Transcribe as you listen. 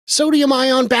Sodium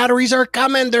ion batteries are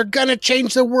coming. They're going to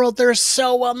change the world. They're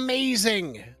so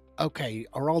amazing. Okay,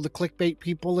 are all the clickbait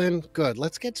people in? Good.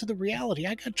 Let's get to the reality.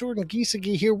 I got Jordan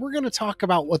Giesige here. We're going to talk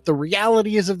about what the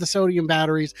reality is of the sodium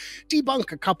batteries,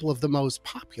 debunk a couple of the most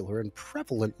popular and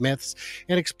prevalent myths,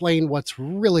 and explain what's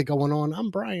really going on. I'm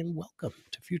Brian. Welcome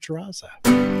to Futuraza.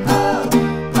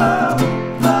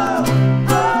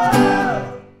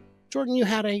 Jordan, you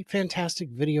had a fantastic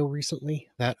video recently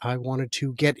that I wanted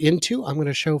to get into. I'm going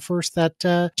to show first that,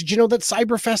 did you know that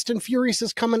Cyberfest and Furious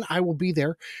is coming? I will be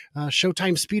there.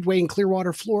 Showtime Speedway in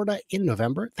Clearwater, Florida in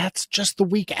November. That's just the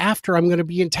week after I'm going to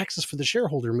be in Texas for the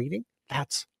shareholder meeting.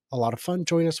 That's a lot of fun.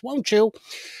 Join us, won't you?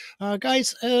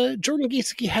 Guys, Jordan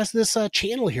Giesige has this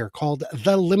channel here called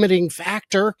The Limiting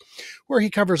Factor, where he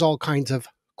covers all kinds of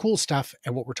cool stuff.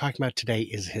 And what we're talking about today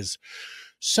is his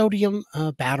sodium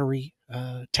battery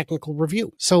technical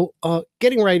review. So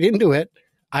getting right into it,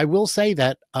 I will say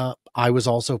that I was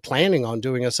also planning on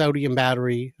doing a sodium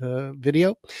battery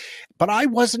video, but I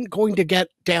wasn't going to get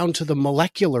down to the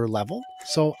molecular level.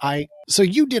 So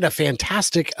you did a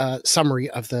fantastic summary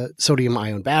of the sodium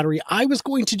ion battery. I was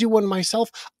going to do one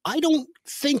myself. I don't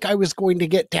think I was going to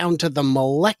get down to the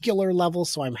molecular level,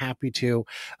 so I'm happy to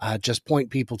just point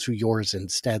people to yours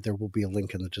instead. There will be a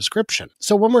link in the description.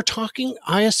 So when we're talking,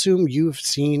 I assume you've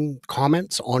seen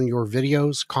comments on your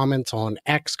videos, comments on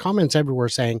X, comments everywhere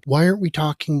saying, why aren't we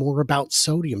talking more about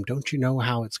sodium? Don't you know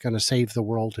how it's going to save the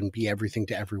world and be everything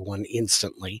to everyone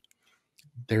instantly?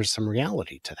 There's some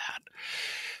reality to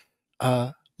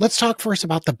that. Let's talk first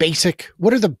about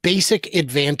what are the basic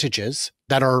advantages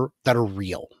that are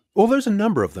real? Well, there's a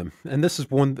number of them. And this is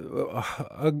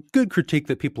a good critique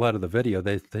that people had of the video.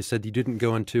 They said you didn't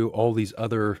go into all these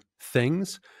other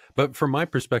things. But from my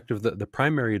perspective, the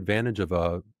primary advantage of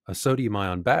a sodium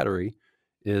ion battery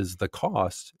is the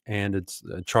cost and its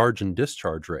charge and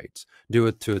discharge rates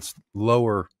due to its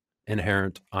lower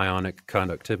inherent ionic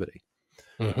conductivity.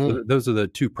 Mm-hmm. So those are the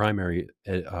two primary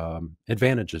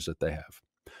advantages that they have.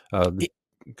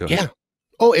 Yeah.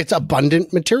 Oh, it's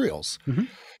abundant materials. Mm-hmm.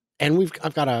 And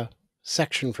I've got a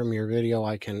section from your video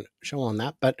I can show on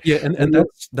that. But yeah, and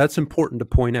that's important to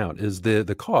point out is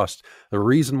the cost. The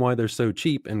reason why they're so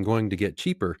cheap and going to get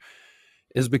cheaper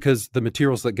is because the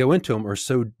materials that go into them are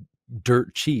so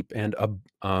dirt cheap, and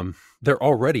they're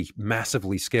already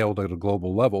massively scaled at a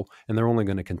global level, and they're only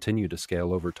going to continue to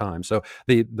scale over time. So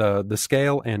the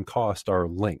scale and cost are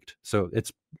linked. So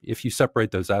if you separate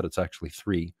those out, it's actually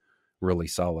three really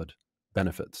solid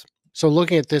benefits. So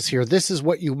looking at this here, this is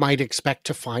what you might expect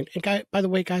to find. And by the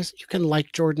way, guys, you can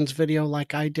like Jordan's video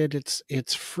like I did.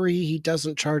 It's free. He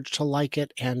doesn't charge to like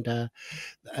it, and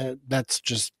that's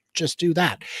just do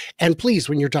that. And please,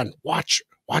 when you're done, watch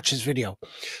his video.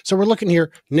 So we're looking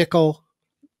here, nickel,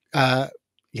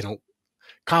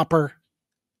 copper,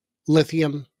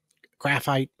 lithium,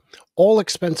 graphite, all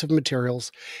expensive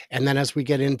materials. And then as we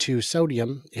get into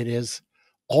sodium, it is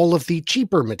all of the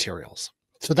cheaper materials.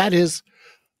 So that is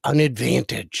an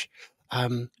advantage.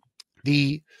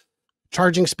 The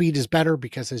charging speed is better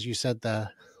because, as you said, the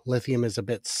lithium is a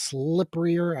bit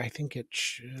slipperier. I think it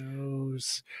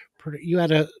shows you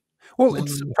had a... Well,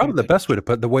 it's probably the best way to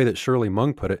put it, the way that Shirley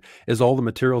Mung put it, is all the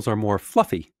materials are more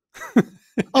fluffy.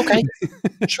 Okay,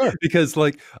 sure. Because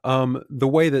the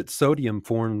way that sodium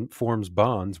forms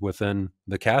bonds within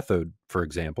the cathode, for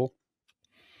example,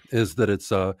 is that it's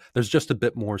there's just a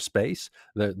bit more space.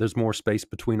 There's more space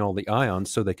between all the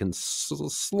ions, so they can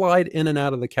slide in and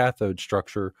out of the cathode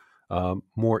structure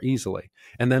more easily.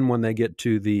 And then when they get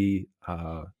to the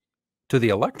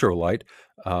electrolyte,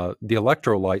 the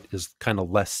electrolyte is kind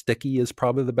of less sticky is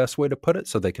probably the best way to put it,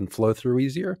 so they can flow through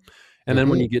easier. And then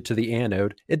when you get to the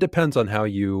anode, it depends on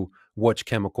which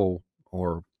chemical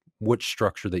or which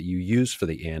structure that you use for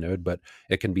the anode, but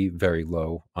it can be very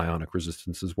low ionic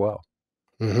resistance as well.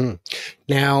 Mm-hmm.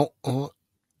 Now,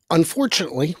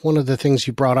 unfortunately, one of the things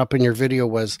you brought up in your video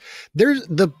was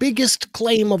the biggest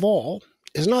claim of all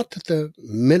is not that the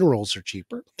minerals are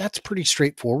cheaper. That's pretty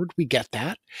straightforward. We get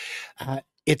that.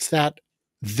 It's that,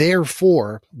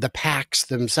 therefore, the packs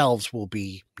themselves will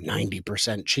be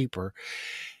 90% cheaper.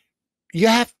 You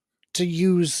have to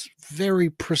use very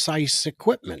precise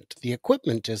equipment. The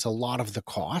equipment is a lot of the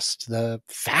cost. The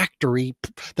factory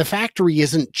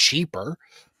isn't cheaper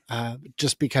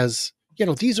just because,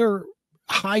 these are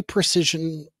high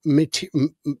precision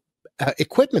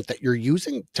equipment that you're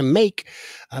using to make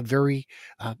a very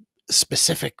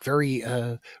specific, very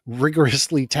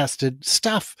rigorously tested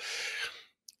stuff.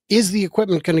 Is the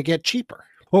equipment going to get cheaper?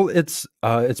 Well, it's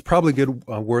probably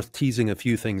worth teasing a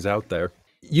few things out there.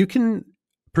 You can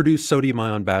produce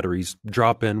sodium-ion batteries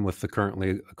drop in with the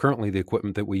currently the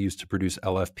equipment that we use to produce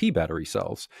LFP battery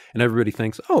cells, and everybody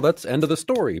thinks, "Oh, that's end of the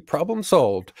story, problem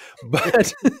solved."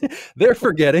 But they're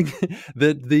forgetting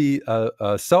that the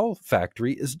cell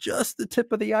factory is just the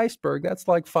tip of the iceberg. That's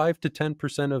like 5 to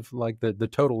 10% of like the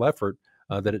total effort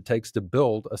that it takes to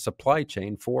build a supply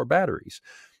chain for batteries.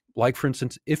 Like, for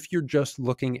instance, if you're just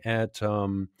looking at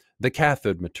the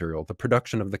cathode material, the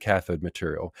production of the cathode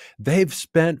material, they've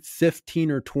spent 15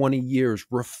 or 20 years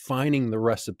refining the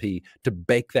recipe to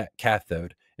bake that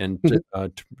cathode and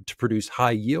to produce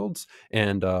high yields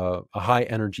and a high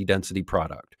energy density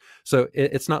product. So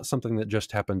it's not something that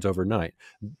just happens overnight.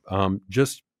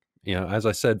 Just, as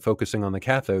I said, focusing on the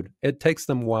cathode, it takes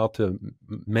them a while to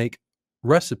make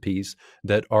recipes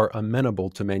that are amenable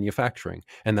to manufacturing.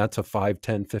 And that's a 5,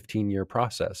 10, 15-year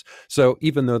process. So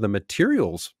even though the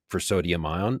materials for sodium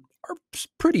ion are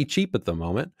pretty cheap at the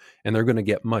moment, and they're going to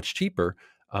get much cheaper,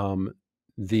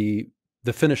 the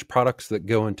finished products that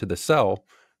go into the cell,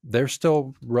 they're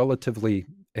still relatively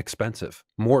expensive,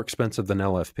 more expensive than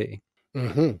LFP.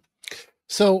 Mm-hmm.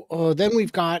 So then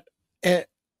we've got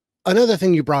another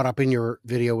thing you brought up in your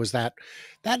video was that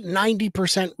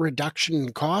 90% reduction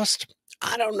in cost.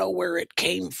 I don't know where it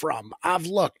came from. I've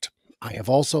looked. I have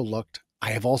also looked. I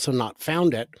have also not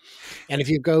found it. And if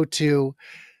you go to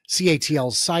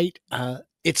CATL's site,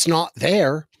 it's not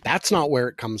there. That's not where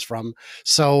it comes from.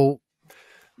 So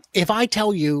if I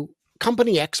tell you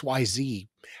company XYZ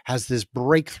has this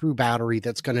breakthrough battery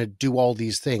that's going to do all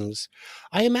these things,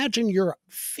 I imagine you're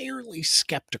fairly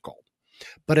skeptical.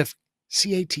 But if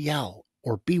CATL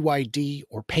or BYD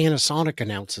or Panasonic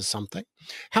announces something,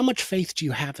 how much faith do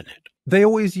you have in it? They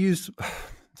always use,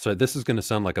 so this is going to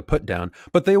sound like a put down,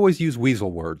 but they always use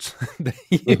weasel words. They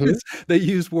use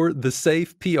the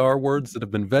safe PR words that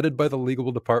have been vetted by the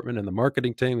legal department and the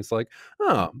marketing team. It's like,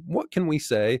 what can we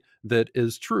say that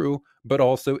is true, but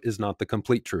also is not the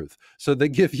complete truth? So they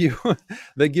give you,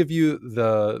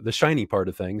 the shiny part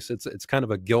of things. It's kind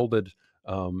of a gilded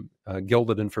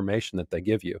information that they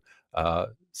give you.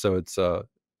 So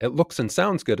it looks and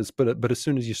sounds good, but as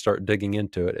soon as you start digging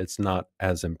into it, it's not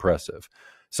as impressive.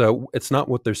 So it's not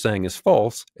what they're saying is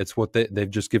false. It's what they've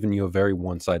just given you a very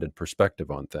one-sided perspective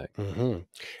on things.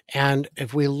 And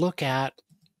if we look at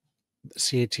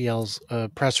CATL's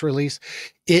press release,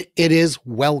 it is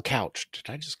well couched.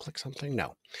 Did I just click something?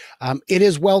 No. It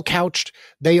is well couched.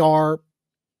 They are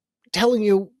telling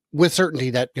you with certainty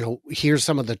that, here's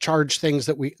some of the charge things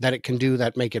that it can do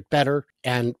that make it better,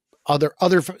 and other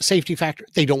safety factors.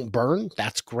 They don't burn.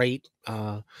 That's great.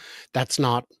 That's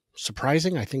not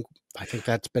surprising. I think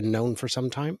that's been known for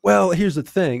some time. Well, here's the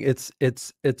thing. It's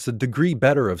a degree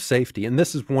better of safety. And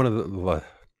this is one of the,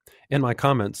 in my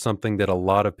comments, something that a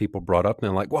lot of people brought up. And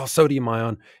they're like, well, sodium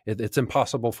ion, it's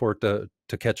impossible for it to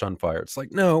catch on fire. It's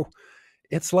like, no,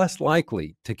 it's less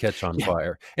likely to catch on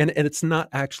fire. And it's not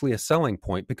actually a selling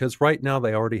point, because right now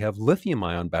they already have lithium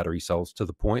ion battery cells to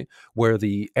the point where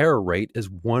the error rate is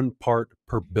 1 part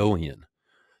per billion.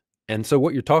 And so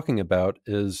what you're talking about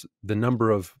is the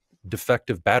number of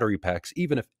defective battery packs.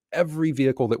 Even if every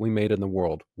vehicle that we made in the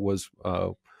world was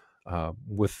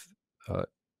with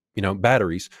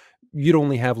batteries, you'd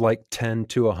only have like 10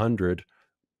 to 100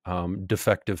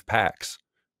 defective packs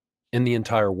in the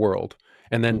entire world.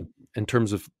 And then in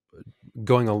terms of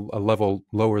going a level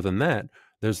lower than that,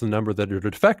 there's the number that are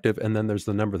defective, and then there's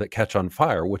the number that catch on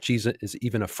fire, which is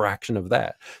even a fraction of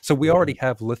that. So we already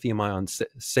have lithium-ion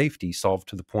safety solved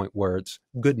to the point where it's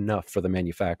good enough for the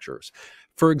manufacturers.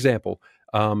 For example,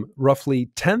 roughly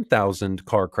 10,000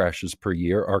 car crashes per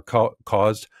year are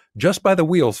caused just by the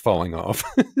wheels falling off.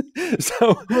 You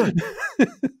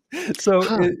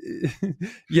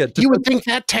would think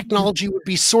that technology would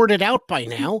be sorted out by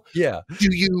now. Yeah. Do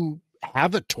you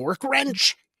have a torque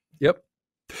wrench? Yep.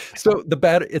 So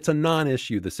it's a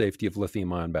non-issue, the safety of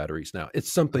lithium-ion batteries now. It's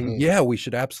something, we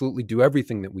should absolutely do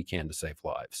everything that we can to save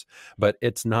lives, but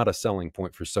it's not a selling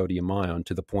point for sodium-ion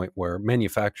to the point where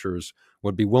manufacturers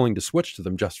would be willing to switch to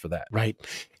them just for that. Right.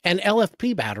 And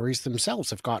LFP batteries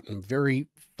themselves have gotten very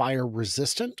fire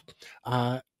resistant.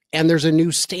 And there's a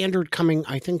new standard coming,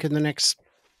 I think, in the next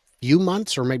few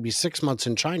months or maybe 6 months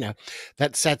in China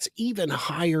that sets even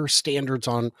higher standards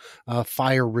on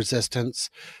fire resistance.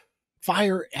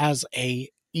 Fire as a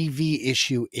EV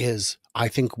issue is, I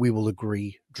think we will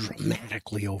agree,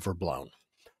 dramatically overblown.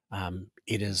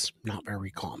 It is not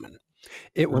very common.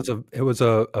 It was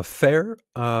a fair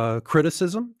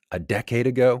criticism a decade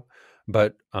ago,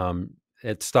 but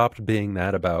it stopped being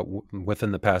that about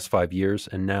within the past 5 years.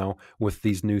 And now with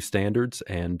these new standards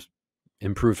and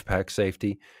improved pack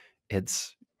safety,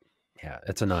 it's Yeah,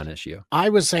 it's a non-issue. I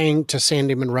was saying to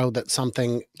Sandy Monroe that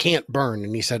something can't burn,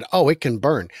 and he said, "Oh, it can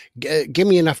burn. Give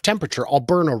me enough temperature, I'll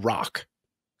burn a rock."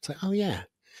 It's like, oh yeah,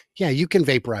 yeah, you can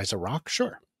vaporize a rock,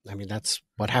 sure. I mean, that's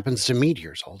what happens to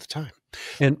meteors all the time.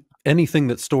 And anything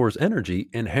that stores energy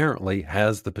inherently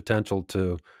has the potential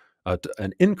to,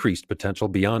 an increased potential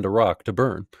beyond a rock to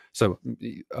burn. So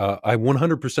I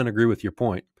 100% agree with your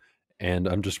point, and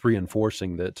I'm just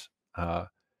reinforcing that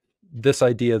this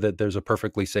idea that there's a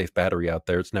perfectly safe battery out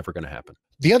there, it's never going to happen.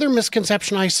 The other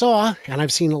misconception I saw, and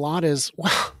I've seen a lot, is,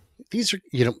 well, these are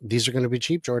going to be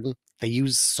cheap, Jordan. They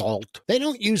use salt. They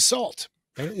don't use salt.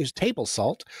 They don't use table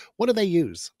salt. What do they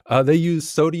use? They use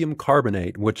sodium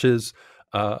carbonate, which is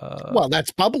Well,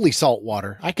 that's bubbly salt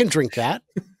water. I can drink that.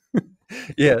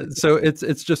 yeah. So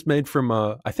it's just made from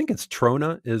I think it's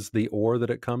trona is the ore that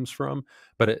it comes from,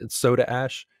 but it's soda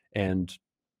ash, and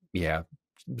yeah.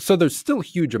 So there's still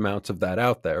huge amounts of that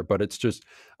out there, but it's just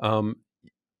um,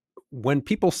 when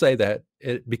people say that,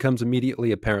 it becomes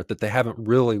immediately apparent that they haven't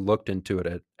really looked into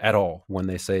it at all when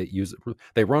they say use it.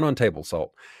 They run on table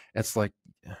salt. It's like,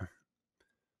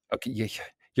 okay,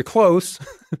 you're close,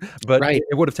 but Right.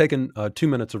 it would have taken 2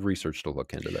 minutes of research to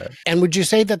look into that. And would you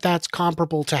say that that's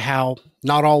comparable to how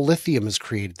not all lithium is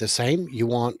created the same? You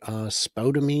want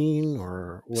spodumene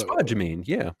or Spodumene,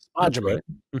 yeah, that's spodumene?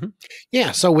 right. Hmm.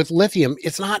 Yeah. So with lithium,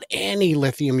 it's not any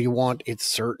lithium you want, it's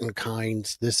certain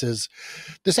kinds. This is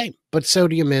the same, but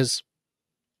sodium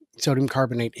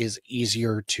carbonate is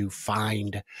easier to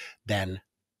find than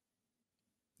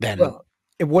than Well,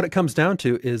 and what it comes down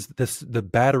to is this: the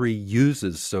battery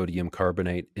uses sodium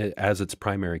carbonate as its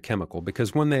primary chemical,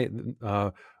 because when they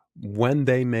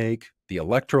make the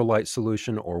electrolyte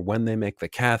solution or when they make the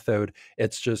cathode,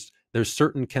 it's just there's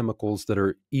certain chemicals that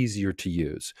are easier to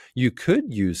use. You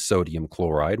could use sodium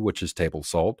chloride, which is table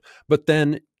salt, but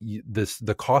then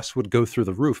the cost would go through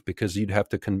the roof because you'd have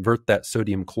to convert that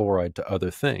sodium chloride to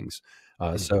other things.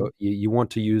 Mhm. So you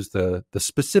want to use the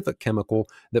specific chemical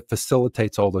that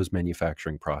facilitates all those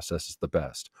manufacturing processes the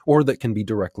best, or that can be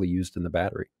directly used in the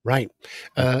battery. Right.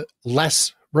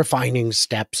 Less refining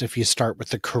steps if you start with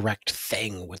the correct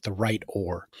thing, with the right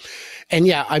ore. And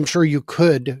yeah, I'm sure you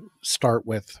could start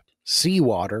with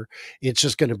seawater. It's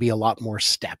just going to be a lot more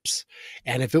steps.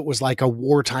 And if it was like a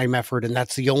wartime effort and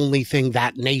that's the only thing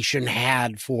that nation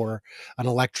had for an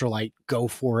electrolyte, go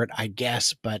for it, I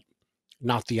guess, but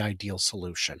not the ideal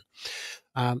solution.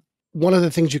 Um, One of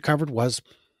the things you covered was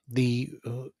the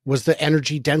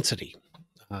energy density,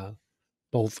 uh,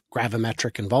 both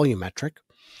gravimetric and volumetric.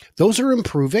 Those are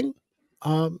improving.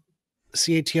 Um,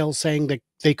 CATL saying that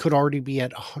they could already be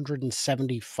at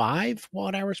 175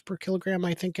 watt hours per kilogram,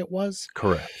 I think it was.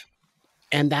 Correct.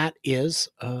 And that is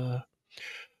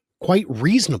quite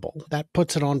reasonable. That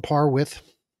puts it on par with,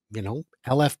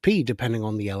 LFP, depending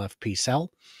on the LFP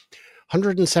cell.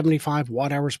 175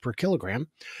 watt hours per kilogram.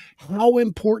 How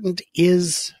important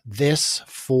is this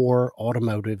for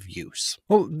automotive use?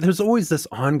 Well, there's always this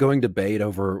ongoing debate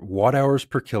over watt hours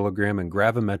per kilogram and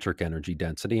gravimetric energy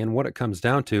density. And what it comes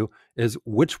down to is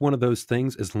which one of those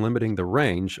things is limiting the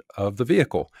range of the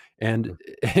vehicle. And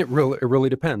it really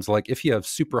depends. Like if you have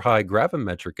super high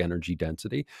gravimetric energy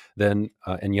density, then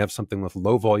and you have something with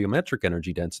low volumetric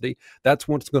energy density, that's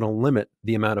what's going to limit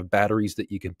the amount of batteries that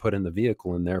you can put in the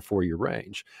vehicle and therefore your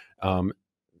range. Um,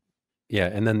 yeah,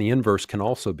 and then the inverse can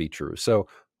also be true. So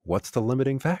what's the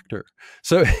limiting factor?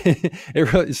 So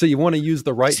so you want to use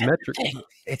the He right said metric. the thing.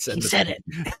 It's He in said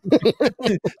the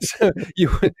it. so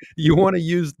you want to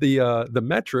use the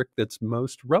metric that's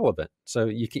most relevant. So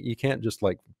you can't just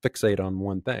like fixate on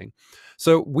one thing.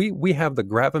 So we have the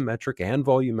gravimetric and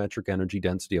volumetric energy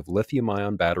density of lithium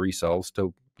ion battery cells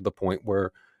to the point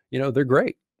where they're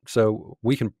great. So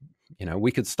we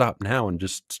could stop now and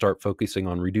just start focusing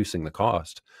on reducing the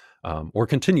cost. Or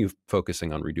continue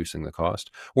focusing on reducing the cost.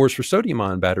 Whereas for sodium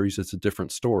ion batteries, it's a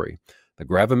different story. The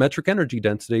gravimetric energy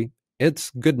density,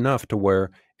 it's good enough to where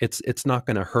it's not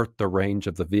going to hurt the range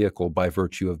of the vehicle by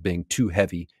virtue of being too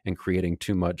heavy and creating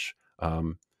too much,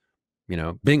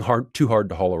 being too hard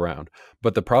to haul around.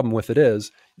 But the problem with it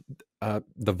is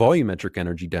the volumetric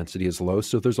energy density is low,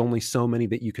 so there's only so many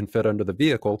that you can fit under the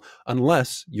vehicle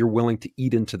unless you're willing to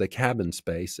eat into the cabin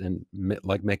space and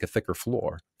like make a thicker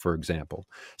floor, for example.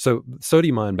 So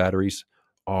sodium ion batteries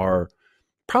are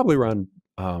probably around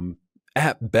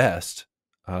at best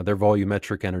Their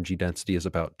volumetric energy density is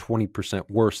about 20%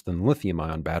 worse than lithium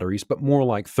ion batteries, but more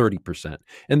like 30%.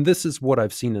 And this is what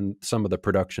I've seen in some of the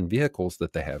production vehicles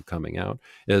that they have coming out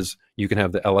is you can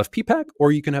have the LFP pack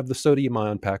or you can have the sodium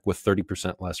ion pack with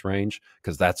 30% less range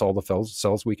because that's all the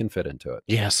cells we can fit into it.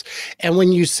 Yes. And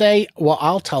when you say, well,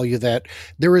 I'll tell you that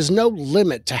there is no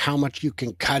limit to how much you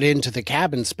can cut into the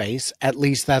cabin space. At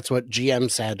least that's what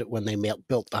GM said when they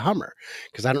built the Hummer.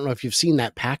 Because I don't know if you've seen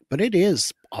that pack, but it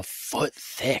is a foot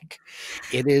thick.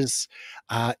 It is,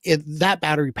 that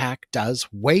battery pack does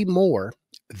way more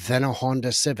than a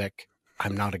Honda Civic.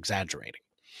 I'm not exaggerating.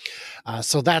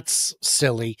 So that's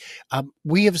silly.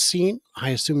 We have seen, I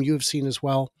assume you have seen as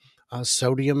well,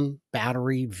 sodium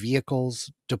battery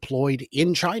vehicles deployed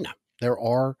in China. There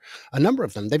are a number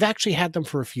of them. They've actually had them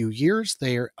for a few years.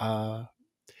 They're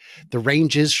the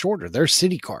range is shorter. They're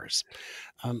city cars.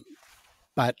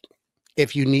 But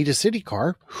if you need a city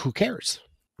car, who cares?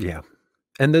 Yeah.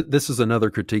 And this is another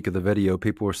critique of the video.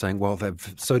 People were saying, well, the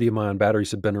sodium ion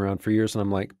batteries have been around for years. And I'm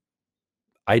like,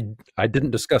 I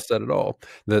didn't discuss that at all.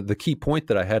 The key point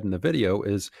that I had in the video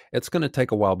is it's going to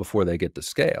take a while before they get to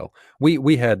scale.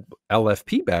 We had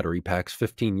LFP battery packs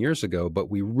 15 years ago,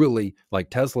 but we really, like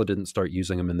Tesla, didn't start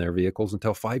using them in their vehicles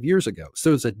until 5 years ago.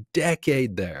 So it was a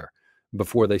decade there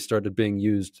before they started being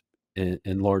used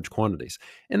in large quantities.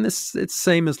 And it's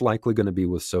same is likely going to be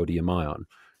with sodium ion.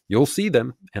 You'll see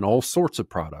them in all sorts of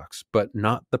products, but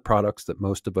not the products that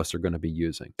most of us are going to be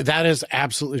using. That is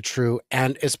absolutely true.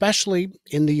 And especially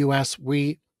in the US,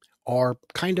 we are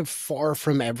kind of far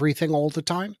from everything all the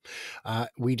time.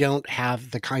 We don't have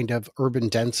the kind of urban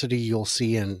density you'll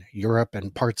see in Europe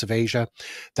and parts of Asia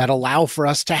that allow for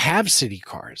us to have city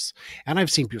cars. And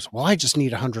I've seen people say, well, I just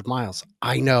need 100 miles.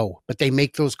 I know, but they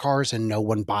make those cars and no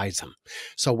one buys them.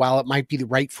 So while it might be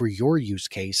right for your use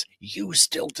case, you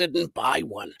still didn't buy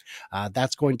one.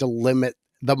 That's going to limit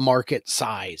the market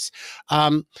size.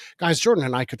 Guys, Jordan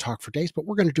and I could talk for days, but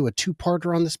we're going to do a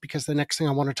two-parter on this because the next thing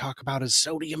I want to talk about is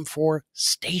sodium for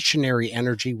stationary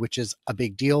energy, which is a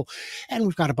big deal. And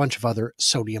we've got a bunch of other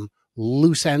sodium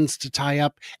loose ends to tie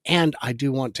up. And I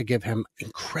do want to give him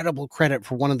incredible credit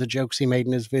for one of the jokes he made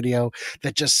in his video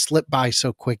that just slipped by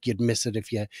so quick you'd miss it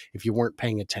if you weren't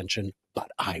paying attention. But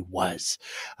I was.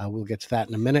 We'll get to that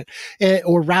in a minute.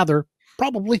 Or rather,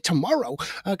 probably tomorrow.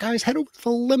 Guys, head over to the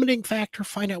Limiting Factor,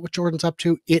 find out what Jordan's up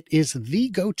to. It is the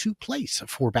go-to place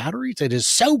for batteries. It is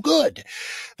so good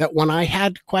that when I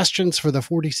had questions for the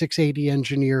 4680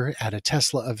 engineer at a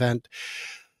Tesla event,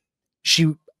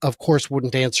 she, of course,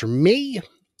 wouldn't answer me,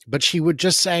 but she would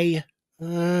just say,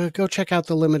 go check out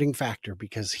the Limiting Factor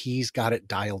because he's got it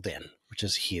dialed in, which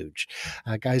is huge.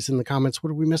 Guys, in the comments, what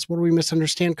do we miss? What do we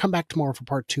misunderstand? Come back tomorrow for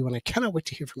part 2, and I cannot wait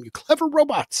to hear from you. Clever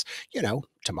robots,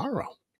 tomorrow.